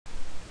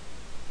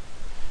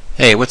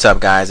Hey, what's up,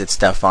 guys? It's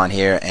Stefan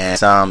here,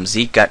 and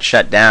Zeek got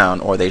shut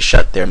down, or they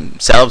shut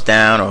themselves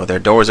down, or their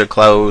doors are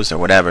closed, or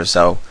whatever.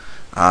 So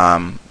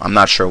I'm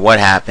not sure what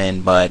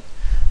happened, but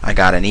I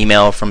got an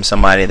email from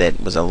somebody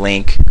that was a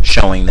link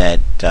showing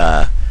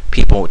that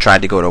people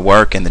tried to go to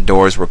work and the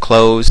doors were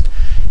closed.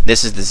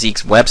 This is the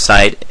Zeek's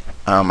website.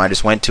 I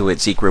just went to it,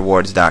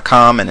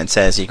 ZeekRewards.com, and it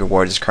says Zeek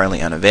Rewards is currently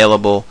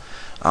unavailable.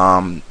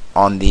 On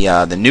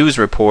the news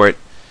report,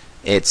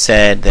 it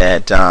said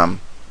that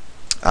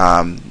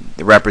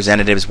the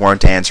representatives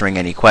weren't answering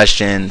any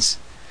questions,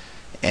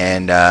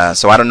 and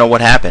so I don't know what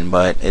happened,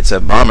 but it's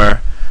a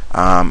bummer.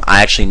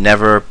 I actually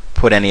never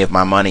put any of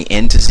my money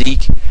into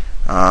Zeek.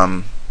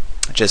 A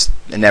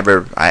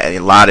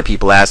lot of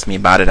people asked me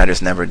about it. I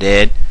just never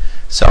did.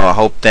 So I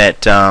hope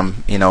that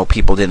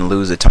people didn't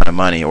lose a ton of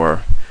money,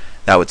 or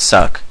that would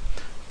suck.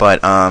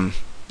 But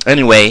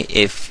anyway,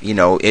 if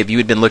you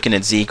had been looking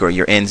at Zeek, or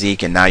you're in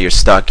Zeek and now you're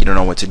stuck, you don't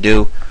know what to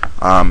do,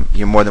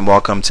 you're more than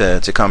welcome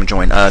to come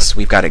join us.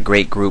 We've got a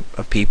great group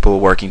of people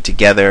working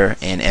together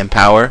in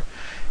Empower,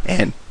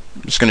 and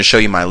I'm just going to show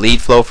you my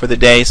lead flow for the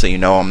day, so you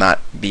know I'm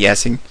not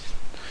BSing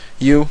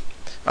you.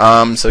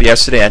 So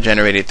yesterday I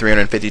generated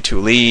 352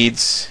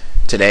 leads.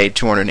 Today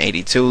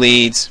 282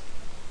 leads.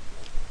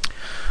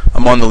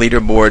 I'm on the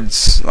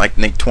leaderboards, like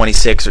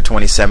 26th or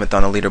 27th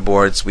on the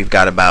leaderboards. We've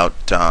got about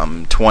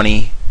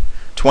 20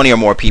 or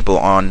more people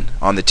on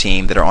the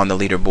team that are on the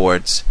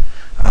leaderboards.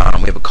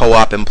 We have a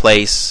co-op in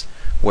place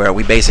where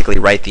we basically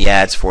write the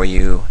ads for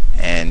you,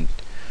 and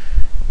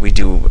we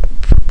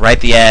write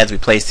the ads, we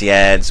place the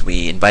ads,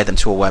 we invite them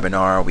to a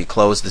webinar, we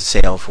close the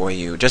sale for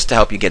you just to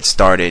help you get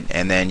started,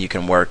 and then you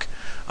can work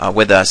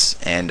with us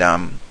and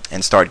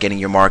start getting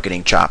your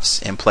marketing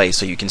chops in place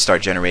so you can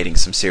start generating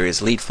some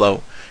serious lead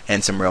flow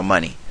and some real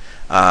money.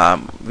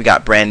 We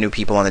got brand new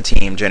people on the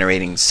team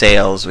generating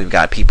sales. We've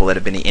got people that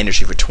have been in the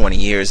industry for 20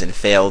 years and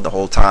failed the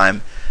whole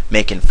time,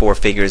 making 4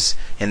 figures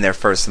in their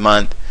first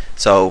month.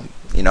 So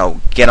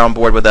get on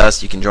board with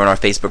us. You can join our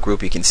Facebook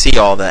group. You can see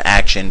all the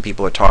action.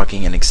 People are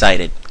talking and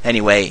excited.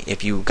 Anyway,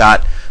 if you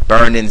got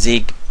burned in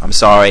Zeek, I'm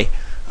sorry.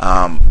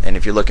 And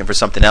if you're looking for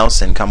something else,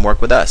 then come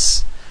work with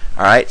us.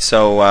 Alright,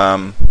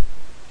 so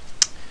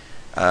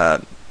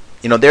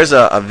there's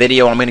a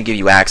video. I'm going to give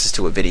you access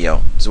to a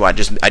video. So I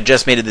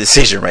just made a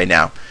decision right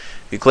now.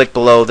 If you click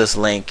below this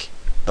link,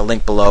 the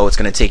link below, it's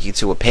going to take you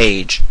to a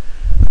page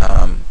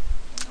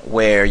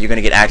where you're going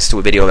to get access to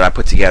a video that I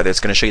put together. It's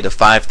going to show you the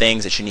 5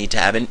 things that you need to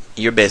have in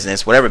your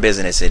business, whatever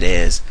business it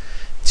is,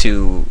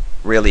 to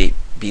really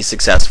be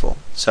successful.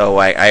 So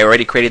I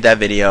already created that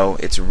video.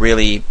 It's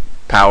really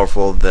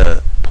powerful.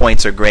 The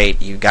points are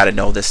great. You got to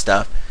know this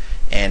stuff.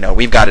 And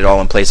we've got it all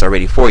in place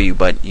already for you,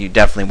 but you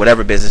definitely,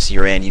 whatever business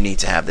you're in, you need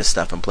to have this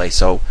stuff in place.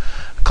 So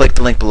click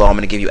the link below. I'm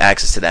going to give you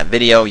access to that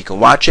video. You can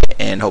watch it,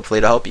 and hopefully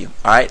it'll help you.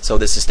 Alright, so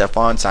this is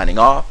Stefan signing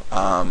off,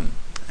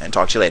 and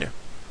talk to you later.